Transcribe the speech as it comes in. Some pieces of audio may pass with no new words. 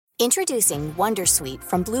Introducing Wondersuite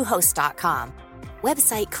from Bluehost.com.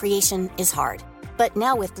 Website creation is hard, but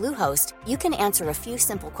now with Bluehost, you can answer a few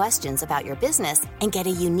simple questions about your business and get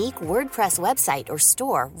a unique WordPress website or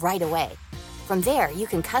store right away. From there, you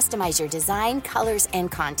can customize your design, colors,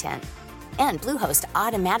 and content. And Bluehost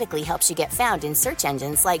automatically helps you get found in search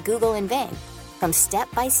engines like Google and Bing. From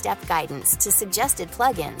step-by-step guidance to suggested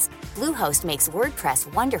plugins, Bluehost makes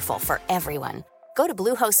WordPress wonderful for everyone. Go to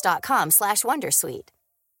bluehost.com/wondersuite.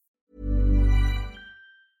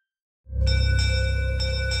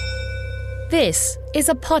 This is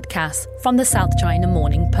a podcast from the South China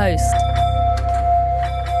Morning Post.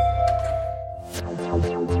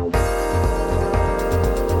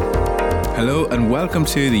 Hello and welcome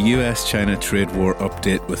to the US-China trade war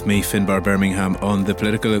update with me, Finbarr Bermingham, on the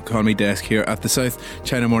political economy desk here at the South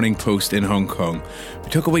China Morning Post in Hong Kong. We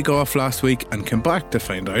took a week off last week and came back to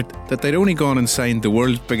find out that they'd only gone and signed the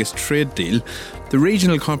world's biggest trade deal, the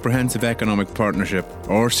Regional Comprehensive Economic Partnership,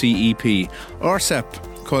 RCEP, RCEP.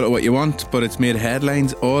 Call it what you want, but it's made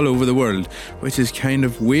headlines all over the world, which is kind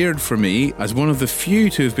of weird for me as one of the few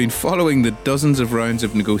to have been following the dozens of rounds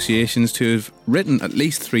of negotiations, to have written at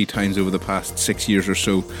least 3 times over the past 6 years or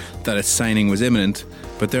so that its signing was imminent.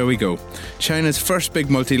 But there we go. China's first big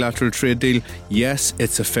multilateral trade deal. Yes,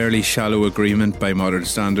 it's a fairly shallow agreement by modern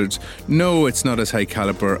standards. No, it's not as high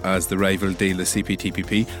calibre as the rival deal, the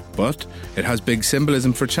CPTPP, but it has big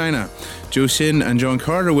symbolism for China. Zhou and John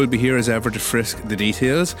Carter will be here as ever to frisk the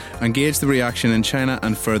details and gauge the reaction in China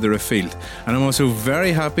and further afield. And I'm also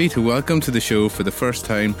very happy to welcome to the show for the first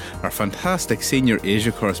time our fantastic senior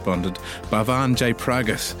Asia correspondent, Bhavan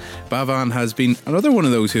Jaipragas. Bhavan has been another one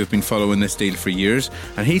of those who have been following this deal for years,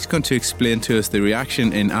 and he's going to explain to us the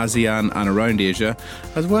reaction in ASEAN and around Asia,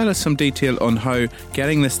 as well as some detail on how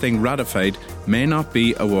getting this thing ratified may not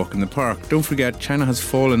be a walk in the park. Don't forget, China has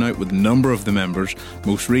fallen out with a number of the members,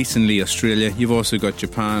 most recently Australia. You've also got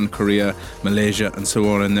Japan, Korea, Malaysia and so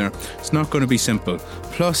on in there. It's not going to be simple.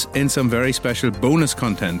 Plus, in some very special bonus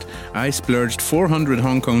content, I splurged 400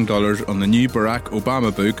 Hong Kong dollars on the new Barack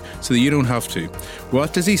Obama book so that you don't have to.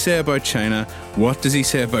 What does he say about China? What does he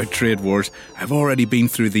say about trade wars? I've already been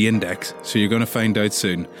through the index, so you're going to find out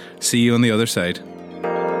soon. See you on the other side.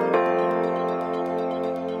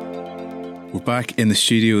 We're back in the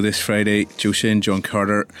studio this Friday. Zhou, John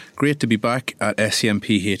Carter. Great to be back at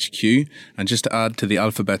SCMP HQ. And just to add to the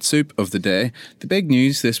alphabet soup of the day, the big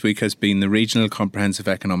news this week has been the Regional Comprehensive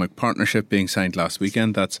Economic Partnership being signed last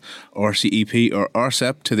weekend. That's RCEP or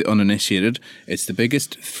RCEP to the uninitiated. It's the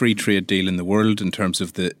biggest free trade deal in the world in terms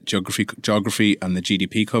of the geography and the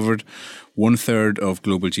GDP covered. 1/3 of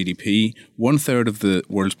global GDP, 1/3 of the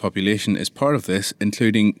world's population is part of this,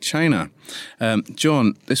 including China.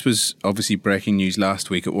 John, this was obviously breaking news last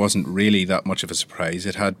week. It wasn't really that much of a surprise.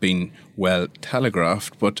 It had been well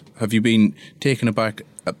telegraphed, but have you been taken aback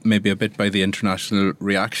maybe a bit by the international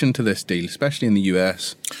reaction to this deal, especially in the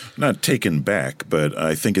US? Not taken back, but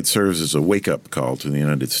I think it serves as a wake-up call to the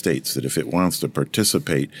United States that if it wants to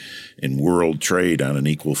participate in world trade on an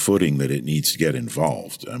equal footing, that it needs to get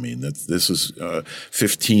involved. I mean, this is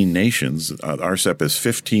 15 nations. RCEP is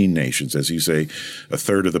 15 nations, as you say,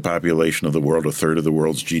 1/3 of the population of the world, 1/3 of the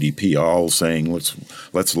world's GDP, all saying,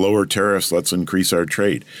 let's lower tariffs, let's increase our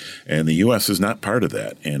trade. And the U.S. is not part of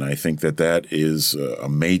that. And I think that is a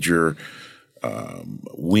major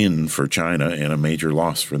win for China and a major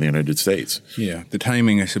loss for the United States. Yeah, the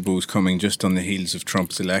timing, I suppose, coming just on the heels of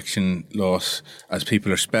Trump's election loss, as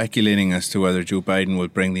people are speculating as to whether Joe Biden will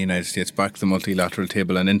bring the United States back to the multilateral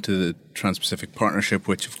table and into the Trans-Pacific Partnership,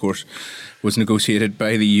 which, of course, was negotiated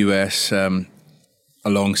by the US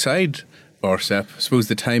alongside RCEP. I suppose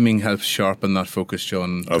the timing helps sharpen that focus,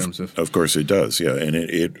 John, in terms of... Of course it does, yeah. And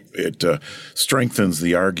it strengthens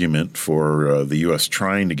the argument for the U.S.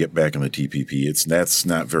 trying to get back on the TPP. That's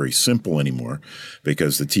not very simple anymore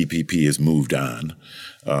because the TPP has moved on.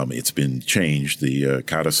 It's been changed. The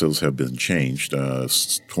codicils have been changed.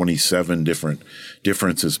 27 different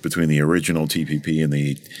differences between the original TPP and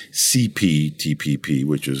the CPTPP,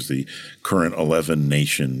 which is the current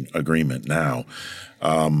 11-nation agreement now.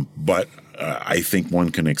 But I think one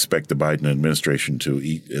can expect the Biden administration to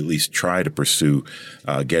at least try to pursue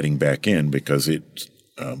getting back in because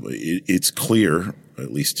it's clear,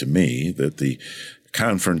 at least to me, that the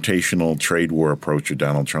confrontational trade war approach of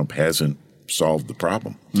Donald Trump hasn't solved the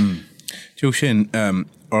problem. Zhou,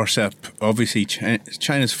 RCEP, obviously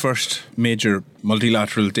China's first major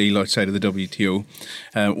multilateral deal outside of the WTO.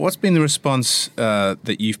 What's been the response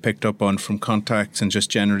that you've picked up on from contacts and just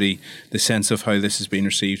generally the sense of how this has been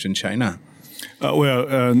received in China?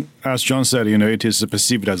 As John said, it is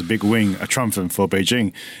perceived as a big win, a triumph for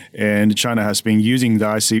Beijing. And China has been using the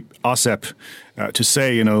RCEP to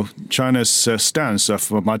say, China's stance of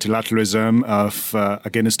multilateralism,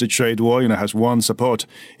 against the trade war, has won support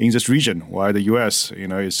in this region, while the U.S.,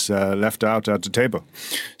 is left out at the table.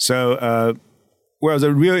 So,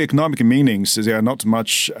 the real economic meanings, there are not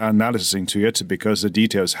much analysis into it because the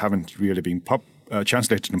details haven't really been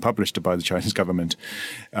translated and published by the Chinese government.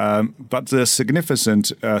 But the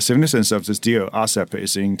significance of this deal, RCEP,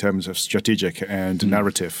 is in terms of strategic and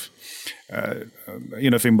narrative.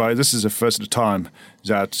 Finbarr, this is the first time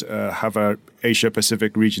that have a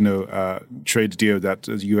Asia-Pacific regional trade deal that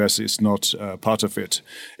the U.S. is not part of it.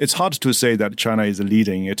 It's hard to say that China is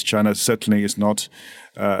leading it. China certainly is not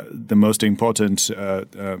the most important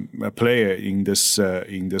player in this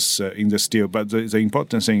deal. But the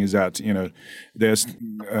important thing is that there's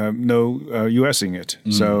no U.S. in it,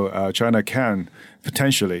 so China can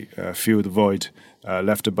potentially fill the void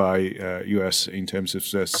left by U.S. in terms of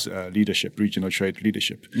this leadership, regional trade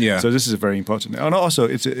leadership. Yeah. So this is very important, and also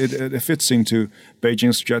it fits into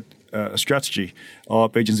Beijing's strategy or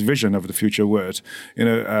Beijing's vision of the future world.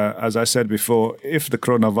 As I said before, if the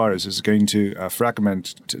coronavirus is going to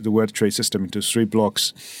fragment the world trade system into three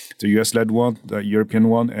blocks, the US-led one, the European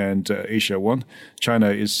one, and Asia one,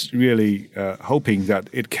 China is really hoping that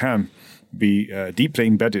it can be deeply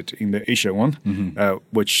embedded in the Asia one,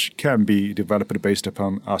 which can be developed based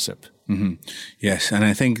upon RCEP. Mm-hmm. Yes, and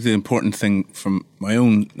I think the important thing from my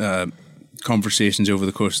own conversations over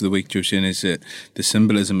the course of the week, Zhou, is that the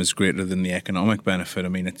symbolism is greater than the economic benefit. I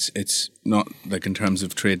mean, it's not like in terms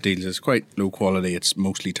of trade deals, it's quite low quality. It's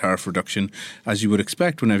mostly tariff reduction, as you would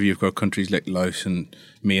expect whenever you've got countries like Laos and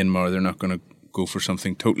Myanmar. They're not going to go for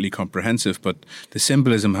something totally comprehensive, but the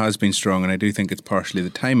symbolism has been strong, and I do think it's partially the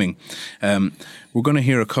timing. We're going to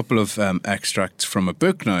hear a couple of extracts from a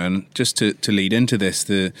book now, and just to lead into this,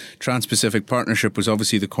 the Trans-Pacific Partnership was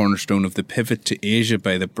obviously the cornerstone of the pivot to Asia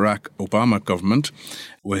by the Barack Obama government.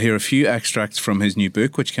 We'll hear a few extracts from his new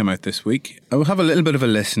book, which came out this week. I will have a little bit of a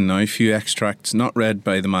listen now, a few extracts not read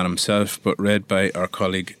by the man himself, but read by our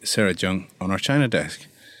colleague Sarah Zhou on our China desk.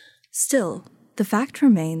 Still, the fact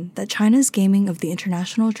remained that China's gaming of the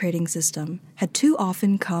international trading system had too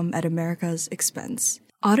often come at America's expense.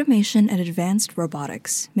 Automation and advanced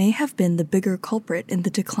robotics may have been the bigger culprit in the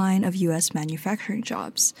decline of U.S. manufacturing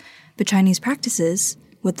jobs, but Chinese practices,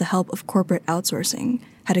 with the help of corporate outsourcing,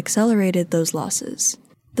 had accelerated those losses.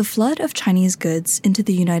 The flood of Chinese goods into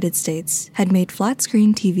the United States had made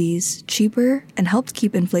flat-screen TVs cheaper and helped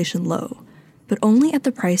keep inflation low, but only at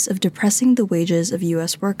the price of depressing the wages of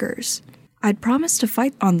U.S. workers. I'd promised to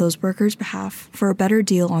fight on those workers' behalf for a better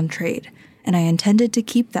deal on trade, and I intended to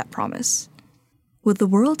keep that promise. With the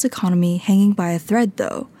world's economy hanging by a thread,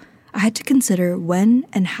 though, I had to consider when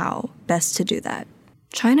and how best to do that.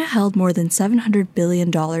 China held more than $700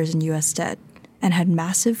 billion in U.S. debt and had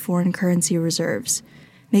massive foreign currency reserves,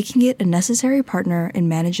 making it a necessary partner in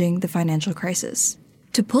managing the financial crisis.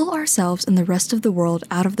 To pull ourselves and the rest of the world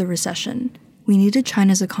out of the recession, we needed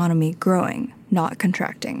China's economy growing, not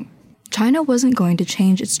contracting. China wasn't going to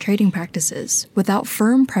change its trading practices without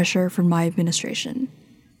firm pressure from my administration.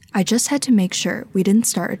 I just had to make sure we didn't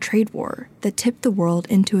start a trade war that tipped the world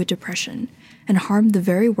into a depression and harmed the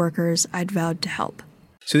very workers I'd vowed to help.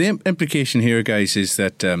 So the implication here, guys, is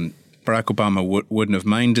that Barack Obama wouldn't have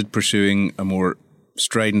minded pursuing a more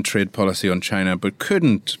strident trade policy on China, but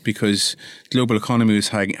couldn't because the global economy was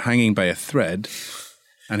hanging by a thread,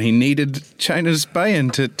 and he needed China's buy-in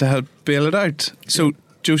to help bail it out. So,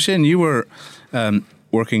 Zhou, you were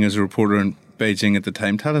working as a reporter in Beijing at the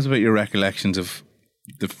time. Tell us about your recollections of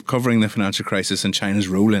covering the financial crisis and China's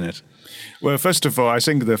role in it. Well, first of all, I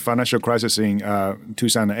think the financial crisis in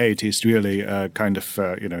 2008 is really a kind of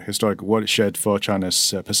historic watershed for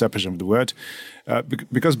China's perception of the world.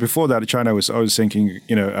 Because before that, China was always thinking,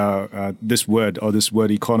 this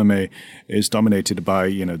world economy is dominated by,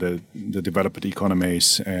 the developed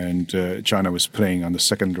economies, and China was playing on the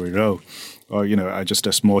secondary role, or, just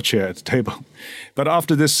a small chair at the table. But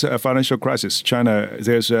after this financial crisis,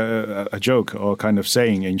 there's a joke or kind of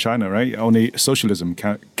saying in China, right? Only socialism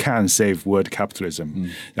can save world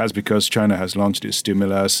capitalism. That's because China has launched its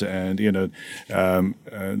stimulus, and, when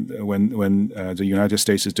the United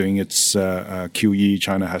States is doing its QE,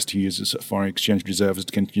 China has to use its foreign exchange reserves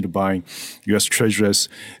to continue buying U.S. treasuries.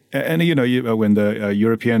 And when the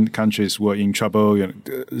European countries were in trouble,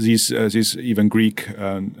 these even Greek,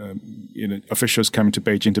 officials coming to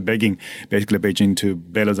Beijing to Beijing to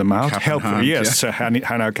bail them out, help, hand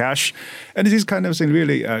out cash. And this kind of thing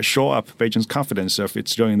really shore up Beijing's confidence of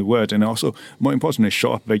its role in the world, and also, more importantly,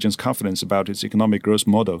 shore up Beijing's confidence about its economic growth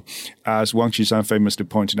model. As Wang Qishan famously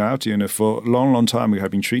pointed out, for a long, long time we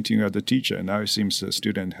have been treating you as a teacher, and now it seems the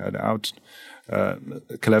student had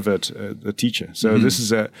clevered the teacher. So this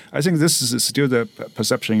is I think this is still the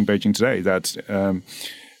perception in Beijing today, that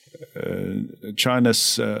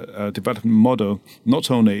China's development model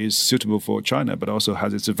not only is suitable for China, but also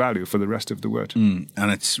has its value for the rest of the world. And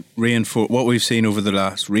it's reinforced what we've seen over the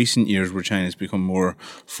last recent years, where China's become more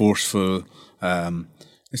forceful.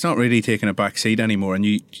 It's not really taking a back seat anymore. And do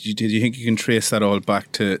you think you can trace that all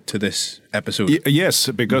back to this episode? Yes,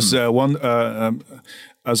 because one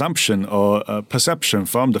assumption or perception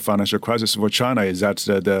from the financial crisis for China is that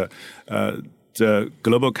the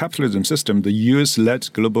global capitalism system, the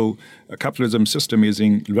US-led global capitalism system, is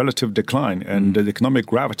in relative decline, and the economic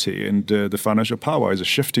gravity and the financial power is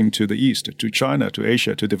shifting to the east, to China, to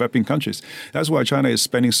Asia, to developing countries. That's why China is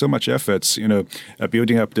spending so much efforts,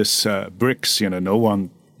 building up this BRICS. No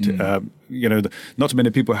one. Not many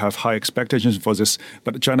people have high expectations for this,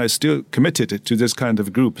 but China is still committed to this kind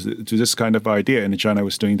of group, to this kind of idea. And China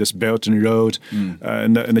was doing this Belt and Road,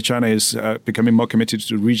 and China is becoming more committed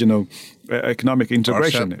to regional economic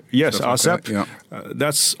integration. RCEP, yes, RCEP. Like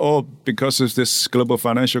that's all because of this global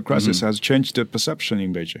financial crisis has changed the perception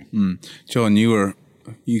in Beijing. John, you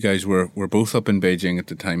guys were both up in Beijing at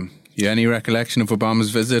the time. You any recollection of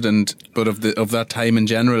Obama's visit, but of that time in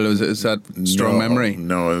general? Is that strong memory?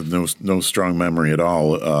 No strong memory at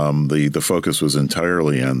all. The focus was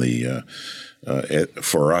entirely on the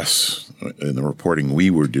for us in the reporting we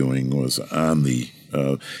were doing was on the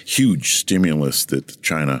huge stimulus that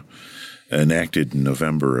China enacted in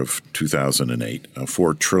November of 2008,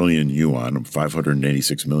 4 trillion yuan,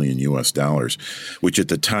 $586 million US, which at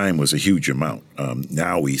the time was a huge amount.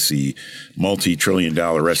 Now we see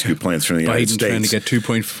multi-trillion-dollar rescue plans from the United States. Biden trying to get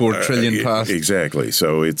 2.4 trillion passed. Exactly.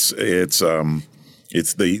 So it's the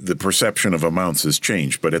perception of amounts has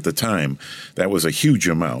changed, but at the time that was a huge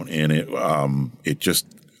amount, and it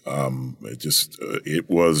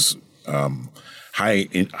was high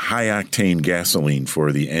octane gasoline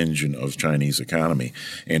for the engine of Chinese economy,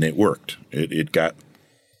 and it worked. It got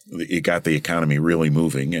the economy really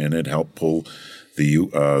moving, and it helped pull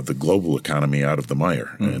the global economy out of the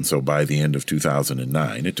mire. And so by the end of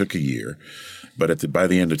 2009, it took a year, but by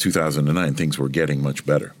the end of 2009, things were getting much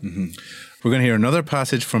better. We're going to hear another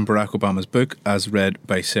passage from Barack Obama's book, as read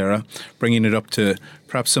by Sarah, bringing it up to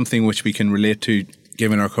perhaps something which we can relate to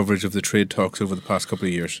given our coverage of the trade talks over the past couple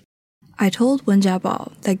of years. I told Wen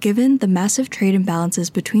Jiabao that given the massive trade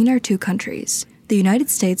imbalances between our two countries, the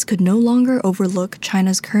United States could no longer overlook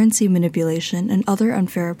China's currency manipulation and other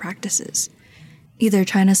unfair practices. Either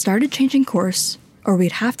China started changing course, or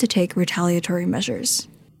we'd have to take retaliatory measures.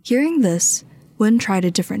 Hearing this, Wen tried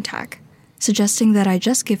a different tack, suggesting that I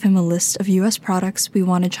just give him a list of US products we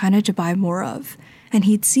wanted China to buy more of, and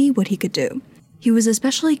he'd see what he could do. He was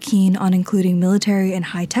especially keen on including military and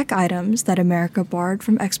high-tech items that America barred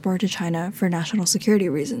from export to China for national security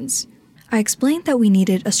reasons. I explained that we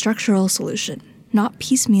needed a structural solution, not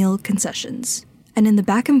piecemeal concessions. And in the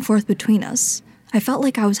back and forth between us, I felt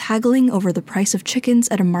like I was haggling over the price of chickens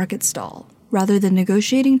at a market stall, rather than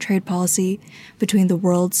negotiating trade policy between the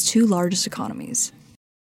world's two largest economies.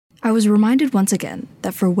 I was reminded once again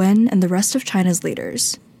that for Wen and the rest of China's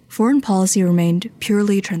leaders, foreign policy remained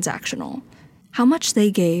purely transactional. How much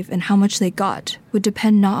they gave and how much they got would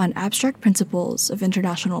depend not on abstract principles of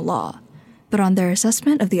international law, but on their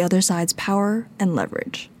assessment of the other side's power and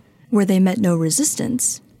leverage. Where they met no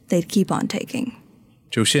resistance, they'd keep on taking.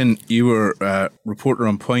 Zhou Xin, you were a reporter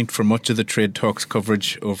on point for much of the trade talks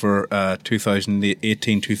coverage over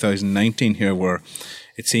 2018-2019 here, where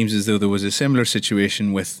it seems as though there was a similar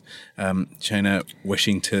situation with China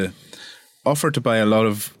wishing to offer to buy a lot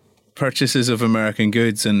of purchases of American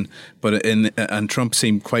goods, and Trump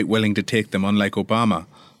seemed quite willing to take them, unlike Obama.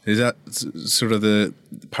 Is that sort of the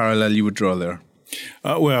parallel you would draw there?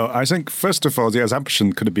 Well, I think, first of all, the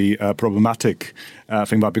assumption could be problematic,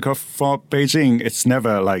 Finbarr, because for Beijing, it's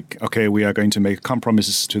never like, okay, we are going to make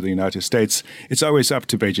compromises to the United States. It's always up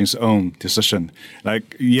to Beijing's own decision.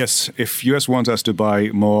 Like, yes, if US wants us to buy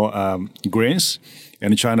more grains,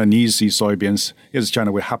 and China needs these soybeans, yes,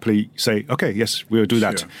 China will happily say, okay, yes, we'll do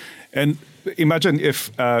that. Sure. And imagine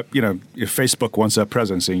if Facebook wants a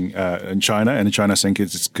presence in China, and China thinks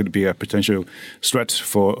it could be a potential threat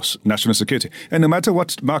for national security. And no matter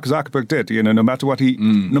what Mark Zuckerberg did, no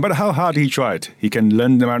matter how hard he tried, he can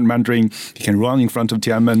learn the Mandarin, he can run in front of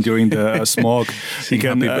Tiananmen during the smog, he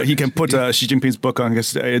can put Xi Jinping's book on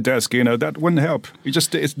his desk. That wouldn't help. It's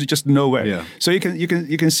just no way. Yeah. So you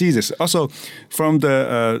can see this also from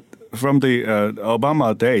the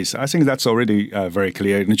Obama days. I think that's already very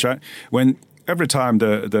clear. When every time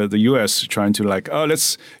the U.S. trying to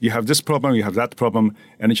you have this problem, you have that problem,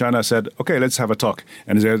 and China said, okay, let's have a talk.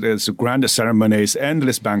 And there's grand ceremonies,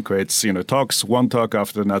 endless banquets, talks, one talk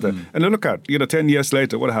after another. And look at, 10 years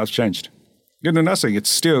later, what has changed? Nothing.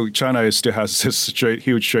 It's still China still has this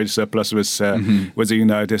huge trade surplus with the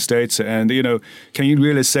United States, and can you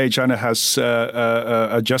really say China has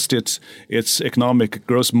adjusted its economic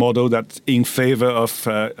growth model that in favor of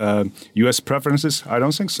U.S. preferences? I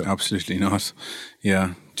don't think so. Absolutely not.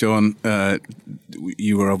 Yeah, John,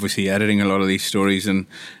 you were obviously editing a lot of these stories, and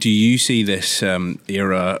do you see this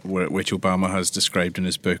era which Obama has described in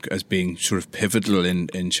his book as being sort of pivotal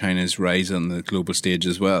in China's rise on the global stage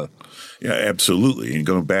as well? Yeah, absolutely. And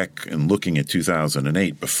going back and looking at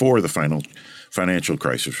 2008, before the financial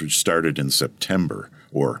crisis, which started in September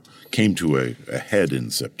or came to a head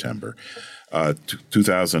in September,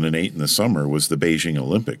 2008 in the summer was the Beijing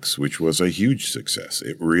Olympics, which was a huge success.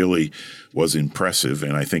 It really was impressive,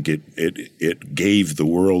 and I think it gave the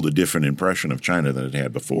world a different impression of China than it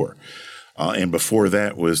had before. And before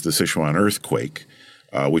that was the Sichuan earthquake,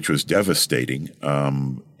 which was devastating.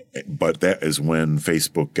 But that is when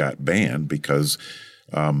Facebook got banned because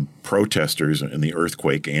protesters in the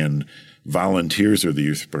earthquake and volunteers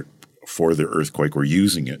for the earthquake were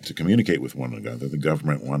using it to communicate with one another. The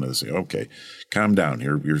government wanted to say, okay, calm down.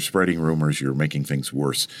 You're spreading rumors. You're making things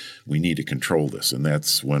worse. We need to control this. And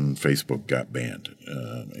that's when Facebook got banned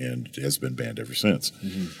and has been banned ever since.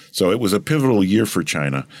 Mm-hmm. So it was a pivotal year for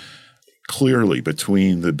China, clearly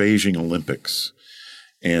between the Beijing Olympics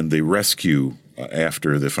and the rescue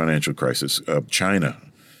after the financial crisis. China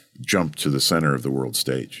jumped to the center of the world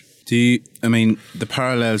stage. The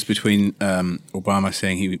parallels between Obama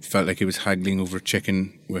saying he felt like he was haggling over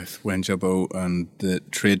chicken with Wen Jiabao and the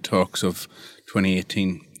trade talks of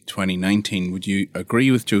 2018, 2019, would you agree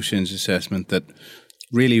with Zhou Xin's assessment that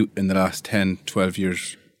really in the last 10, 12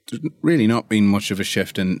 years, there's really not been much of a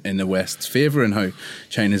shift in the West's favour in how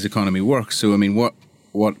China's economy works? So,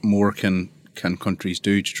 what more can countries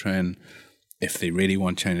do to try and, if they really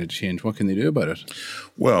want China to change, what can they do about it?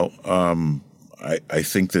 Well, I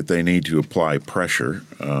think that they need to apply pressure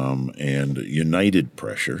and united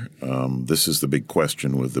pressure. This is the big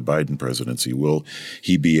question with the Biden presidency. Will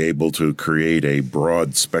he be able to create a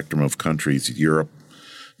broad spectrum of countries, Europe,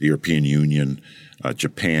 the European Union,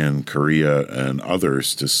 Japan, Korea, and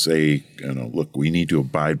others, to say, look, we need to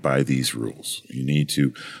abide by these rules. You need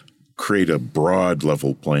to create a broad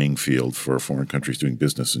level playing field for foreign countries doing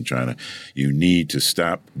business in China. You need to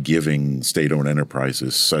stop giving state-owned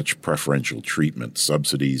enterprises such preferential treatment,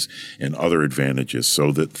 subsidies, and other advantages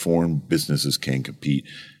so that foreign businesses can compete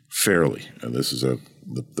fairly. And this is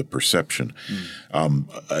the perception.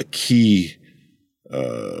 A key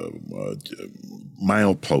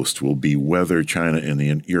milepost will be whether China and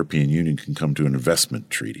the European Union can come to an investment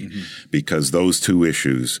treaty, because those two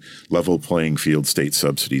issues, level playing field, state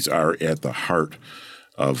subsidies, are at the heart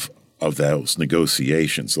of those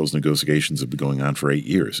negotiations. Those negotiations have been going on for 8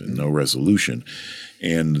 years and no resolution.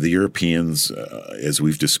 And the Europeans, as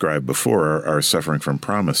we've described before, are suffering from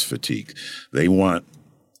promise fatigue. They want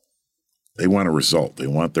a result. They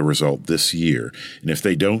want the result this year. And if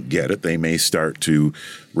they don't get it, they may start to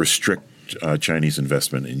restrict Chinese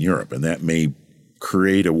investment in Europe. And that may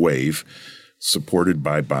create a wave supported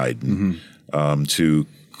by Biden to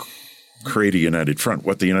create a united front.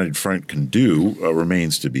 What the united front can do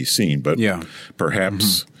remains to be seen. But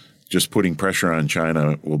perhaps just putting pressure on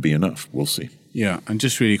China will be enough. We'll see. Yeah, and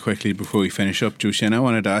just really quickly before we finish up, Zhou Xin, I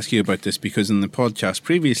wanted to ask you about this because in the podcast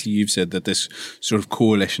previously you've said that this sort of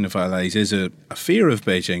coalition of allies is a fear of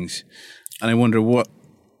Beijing's. And I wonder, what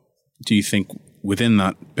do you think within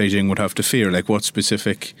that Beijing would have to fear? Like, what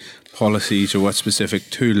specific policies or what specific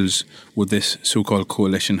tools would this so-called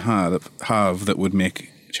coalition have that would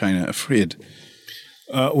make China afraid?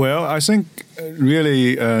 Well, I think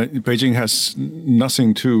really Beijing has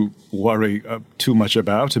nothing to worry too much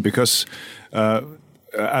about, because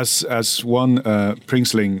as one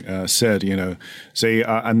princeling said, they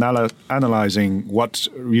are analyzing what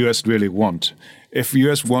U.S. really want. If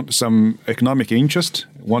U.S. want some economic interest,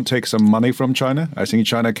 want to take some money from China, I think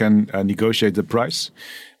China can negotiate the price.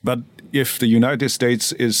 But if the United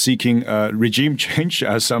States is seeking regime change,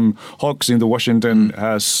 as some hawks in the Washington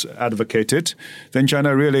has advocated, then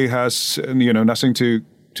China really has nothing to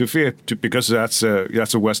fear, because that's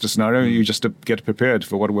a worst scenario. You just get prepared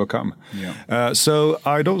for what will come. Yeah. So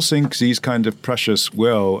I don't think these kind of pressures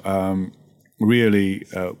will really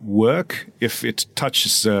work if it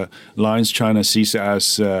touches lines China sees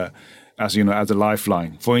as a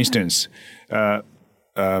lifeline. For instance,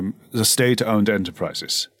 the state-owned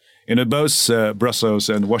enterprises. Both Brussels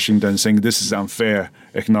and Washington think this is unfair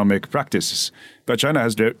economic practices. But China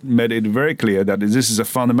has made it very clear that this is a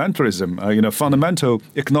fundamentalism, fundamental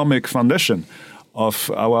economic foundation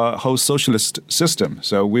of our whole socialist system.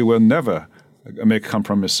 So we will never make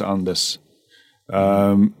compromise on this.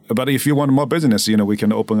 But if you want more business, we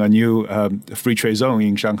can open a new free trade zone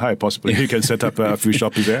in Shanghai. Possibly you can set up a few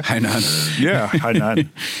shops there. Hainan. Yeah, Hainan.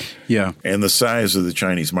 Yeah. And the size of the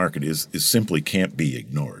Chinese market is simply can't be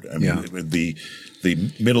ignored. I mean,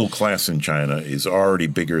 the middle class in China is already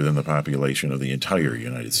bigger than the population of the entire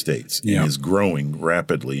United States. Yeah. And is growing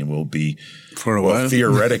rapidly and will be for a while.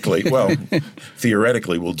 Theoretically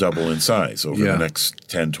will double in size over the next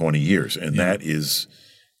 10, 20 years. And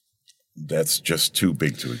that's just too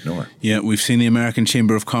big to ignore. Yeah, we've seen the American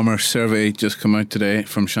Chamber of Commerce survey just come out today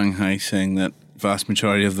from Shanghai saying that vast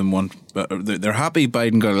majority of them they're happy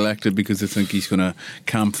Biden got elected because they think he's going to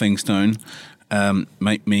calm things down.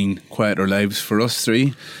 Might mean quieter lives for us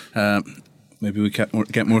three. Maybe we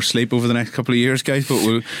get more sleep over the next couple of years, guys,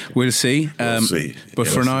 but we'll see. We'll see. But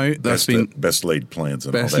for now, that's been best laid plans.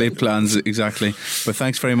 Best laid plans, exactly. But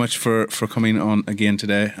thanks very much for coming on again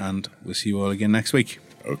today, and we'll see you all again next week.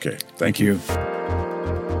 Okay. Thank you.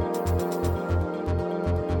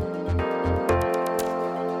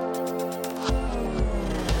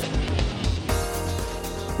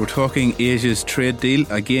 We're talking Asia's trade deal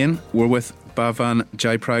again. We're with Bhavan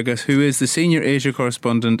Jaipragas, who is the senior Asia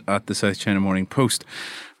correspondent at the South China Morning Post.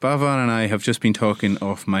 Bhavan and I have just been talking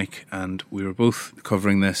off mic, and we were both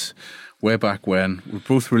covering this way back when. We're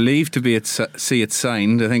both relieved to see it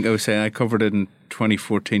signed. I think I was saying I covered it in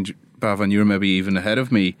 2014. Bhavan, you're maybe even ahead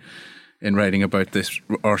of me in writing about this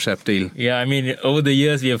RCEP deal. Yeah, I mean, over the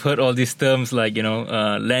years, we have heard all these terms like,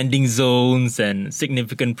 landing zones and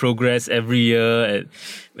significant progress every year.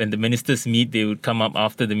 When the ministers meet, they would come up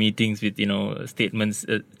after the meetings with, statements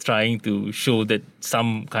trying to show that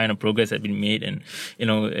some kind of progress had been made. And,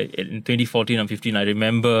 in 2014 and 15, I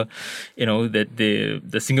remember, that the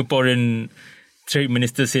Singaporean trade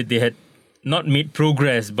minister said they had not made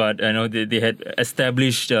progress, but they had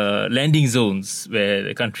established landing zones where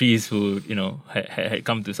the countries would, had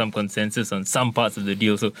come to some consensus on some parts of the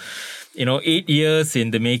deal. So, 8 years in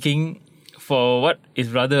the making for what is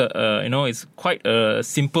rather, it's quite a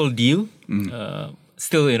simple deal.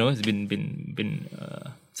 Still, it's been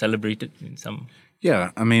celebrated in some.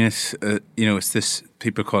 Yeah, I mean, it's this,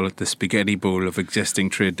 people call it the spaghetti bowl of existing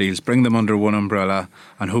trade deals. Bring them under one umbrella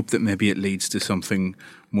and hope that maybe it leads to something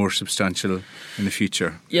more substantial in the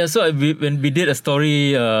future. Yeah, so when we did a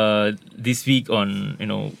story this week on,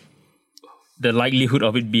 the likelihood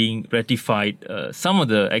of it being ratified, some of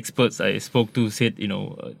the experts I spoke to said,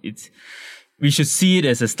 we should see it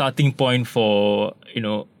as a starting point for,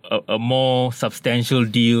 a more substantial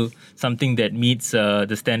deal, something that meets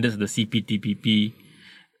the standards of the CPTPP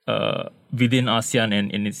within ASEAN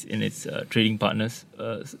and in its trading partners.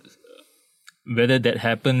 Whether that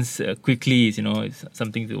happens quickly is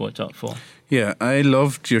something to watch out for. Yeah, I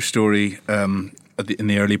loved your story in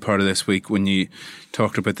the early part of this week when you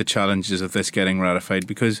talked about the challenges of this getting ratified,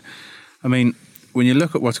 because, I mean, when you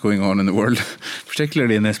look at what's going on in the world,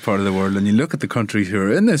 particularly in this part of the world, and you look at the countries who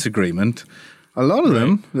are in this agreement, a lot of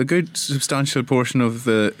them, the good substantial portion of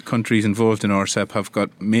the countries involved in RCEP have got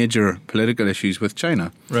major political issues with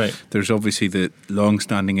China. Right. There's obviously the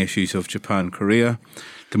long-standing issues of Japan, Korea,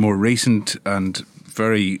 the more recent and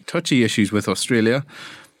very touchy issues with Australia,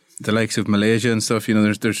 the likes of Malaysia and stuff.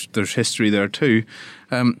 There's history there too.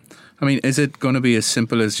 I mean, is it going to be as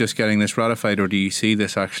simple as just getting this ratified, or do you see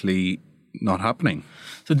this actually not happening?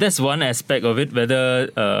 So that's one aspect of it, whether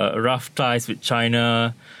rough ties with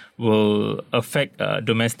China will affect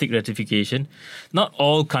domestic ratification. Not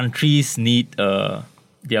all countries need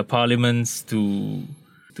their parliaments to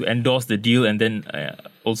endorse the deal and then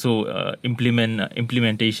also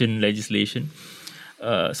implementation legislation.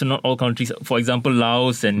 So not all countries, for example,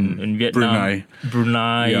 Laos and Vietnam,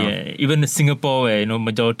 Brunei, even Singapore, where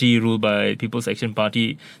majority ruled by People's Action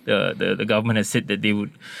Party, the government has said that they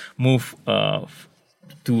would move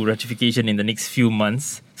to ratification in the next few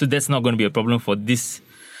months. So that's not going to be a problem for this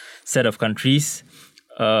set of countries.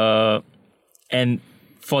 And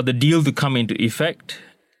for the deal to come into effect,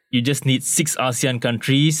 you just need 6 ASEAN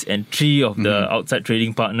countries and 3 of the outside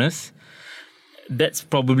trading partners. That's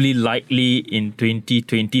probably likely in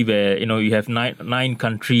 2020, where you have nine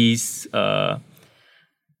countries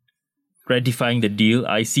ratifying the deal.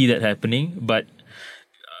 I see that happening, but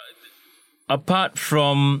apart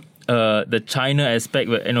from the China aspect,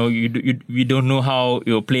 where we don't know how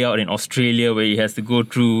it will play out in Australia, where it has to go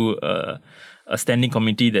through a standing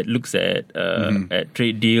committee that looks at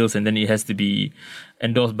trade deals, and then it has to be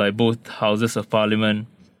endorsed by both houses of parliament.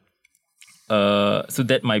 So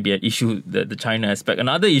that might be an issue, the China aspect.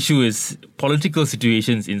 Another issue is political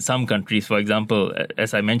situations in some countries. For example,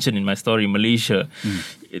 as I mentioned in my story, Malaysia,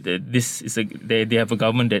 they have a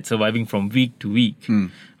government that's surviving from week to week,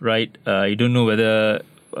 right? You don't know whether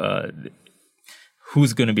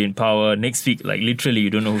who's going to be in power next week. Like literally, you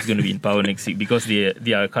don't know who's going to be in power next week, because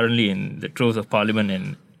they are currently in the throes of parliament,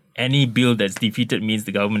 and any bill that's defeated means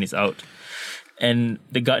the government is out. And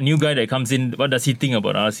the new guy that comes in, what does he think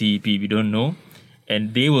about RCEP? We don't know.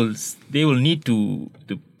 And they will need to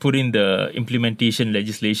put in the implementation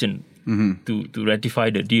legislation to ratify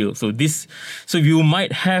the deal. So you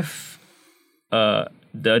might have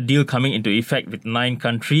the deal coming into effect with 9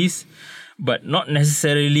 countries, but not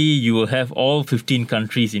necessarily you will have all 15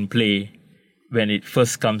 countries in play when it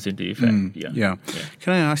first comes into effect. Yeah.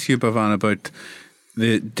 Can I ask you, Bhavan, about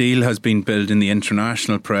the deal has been billed in the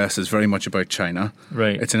international press as very much about China.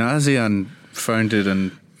 Right. It's an ASEAN founded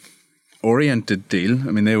and oriented deal.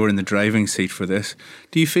 I mean, they were in the driving seat for this.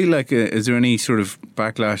 Do you feel like, is there any sort of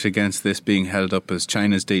backlash against this being held up as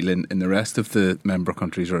China's deal in the rest of the member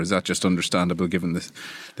countries, or is that just understandable given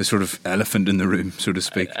the sort of elephant in the room, so to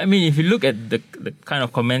speak? I mean, if you look at the kind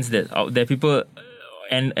of comments that out there, people,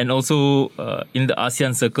 and also in the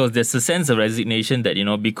ASEAN circles, there's a sense of resignation that,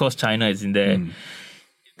 because China is in there,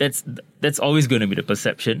 that's always going to be the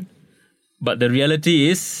perception. But the reality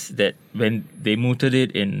is that when they mooted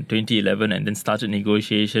it in 2011 and then started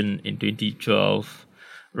negotiation in 2012,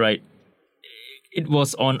 right, it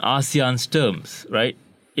was on ASEAN's terms, right?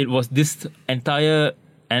 It was, this entire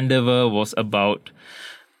endeavor was about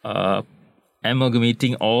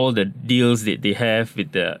amalgamating all the deals that they have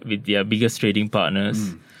with their biggest trading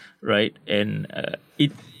partners, right? And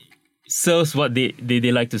it serves what they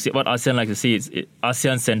like to say, what ASEAN like to say is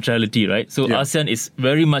ASEAN centrality, right? So ASEAN is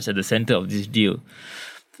very much at the center of this deal.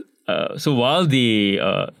 So while they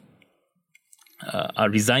are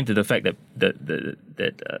resigned to the fact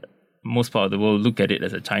that most part of the world look at it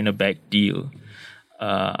as a China-backed deal,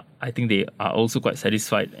 I think they are also quite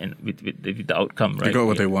satisfied with the outcome, right? They got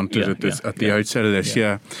what they wanted at the outset of this,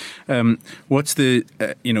 What's the,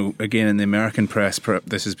 again, in the American press,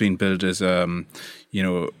 this has been billed as,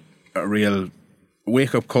 a real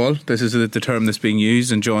wake-up call. This is the term that's being used,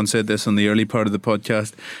 and John said this on the early part of the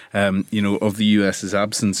podcast, of the US's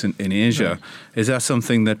absence in Asia. Right. Is that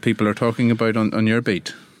something that people are talking about on your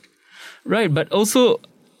beat? Right, but also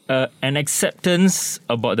an acceptance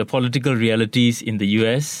about the political realities in the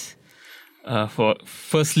US. For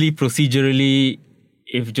firstly, procedurally,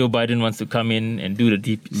 if Joe Biden wants to come in and do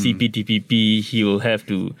the CPTPP, he will have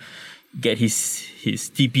to get his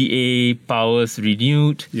TPA powers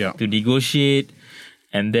renewed to negotiate,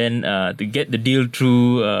 and then to get the deal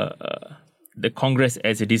through the Congress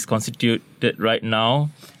as it is constituted right now,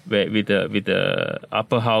 where with the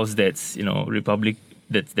upper house that's Republic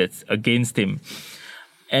that's against him,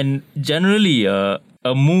 and generally a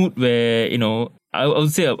mood where I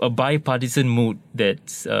would say a bipartisan mood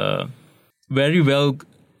that's very well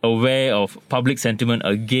aware of public sentiment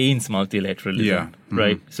against multilateralism,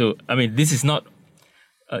 right? So, I mean, this is not,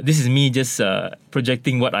 this is me just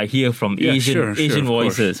projecting what I hear from Asian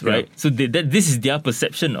voices, right? So this is their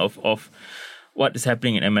perception of what is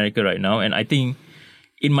happening in America right now, and I think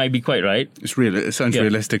it might be quite right. It sounds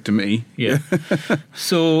realistic to me. Yeah.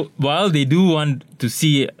 So while they do want to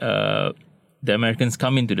see the Americans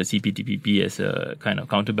come into the CPTPP as a kind of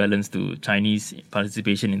counterbalance to Chinese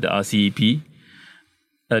participation in the RCEP,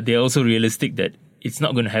 they're also realistic that it's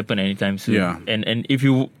not going to happen anytime soon. Yeah. And if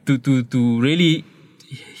you to really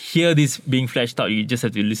hear this being fleshed out, you just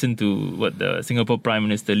have to listen to what the Singapore Prime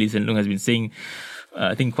Minister Lee Hsien Loong has been saying,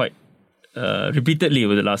 I think quite repeatedly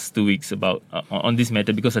over the last 2 weeks about on this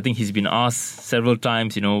matter, because I think he's been asked several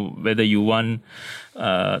times, whether you want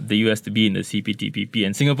the US to be in the CPTPP.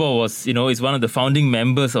 And Singapore was, is one of the founding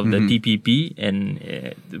members of the TPP,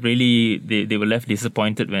 and really they were left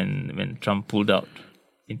disappointed when Trump pulled out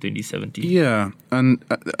in 2017. Yeah, and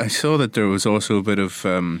I saw that there was also a bit of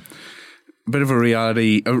a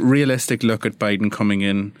realistic look at Biden coming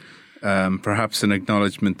in, perhaps an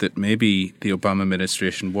acknowledgement that maybe the Obama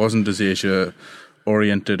administration wasn't as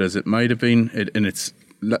Asia-oriented as it might have been in its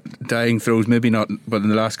dying throes, maybe not, but in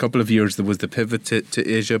the last couple of years there was the pivot to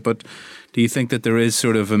Asia. But do you think that there is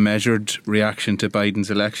sort of a measured reaction to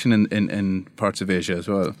Biden's election in parts of Asia as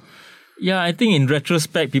well? Yeah, I think in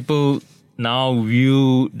retrospect, people now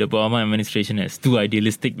view the Obama administration as too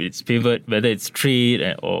idealistic with its pivot, whether it's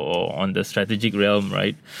trade or on the strategic realm,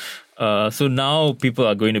 right? So now people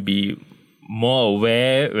are going to be more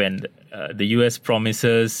aware when the US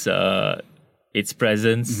promises its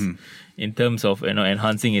presence in terms of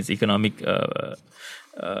enhancing its economic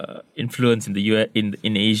influence in the US, in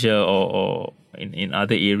Asia or in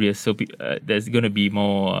other areas. So there's going to be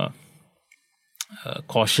more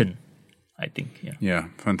caution, I think. Yeah,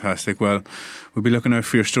 fantastic. Well, we'll be looking out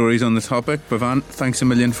for your stories on the topic. Bhavan, thanks a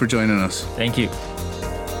million for joining us. Thank you.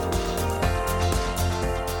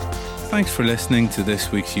 Thanks for listening to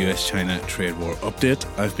this week's US-China trade war update.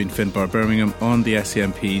 I've been Finbarr Bermingham on the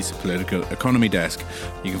SCMP's political economy desk.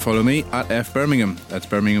 You can follow me at FBirmingham. That's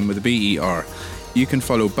Birmingham with a B-E-R. You can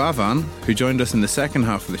follow Bhavan, who joined us in the second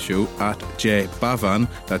half of the show, at JBhavan.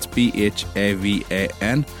 That's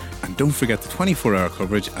B-H-A-V-A-N. And don't forget the 24-hour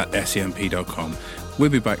coverage at scmp.com. We'll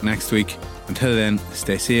be back next week. Until then,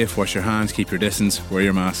 stay safe, wash your hands, keep your distance, wear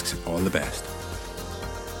your masks. All the best.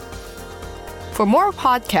 For more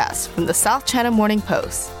podcasts from the South China Morning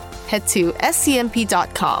Post, head to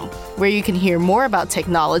scmp.com, where you can hear more about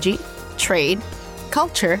technology, trade,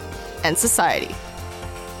 culture, and society.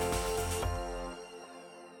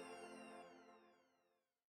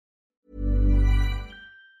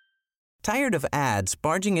 Tired of ads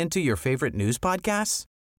barging into your favorite news podcasts?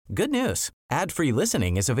 Good news. Ad-free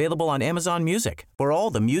listening is available on Amazon Music for all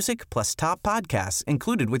the music plus top podcasts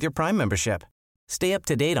included with your Prime membership. Stay up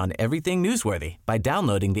to date on everything newsworthy by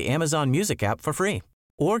downloading the Amazon Music app for free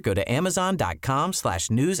or go to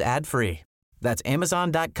amazon.com/news ad free. That's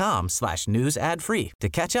amazon.com/news ad free to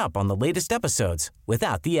catch up on the latest episodes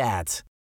without the ads.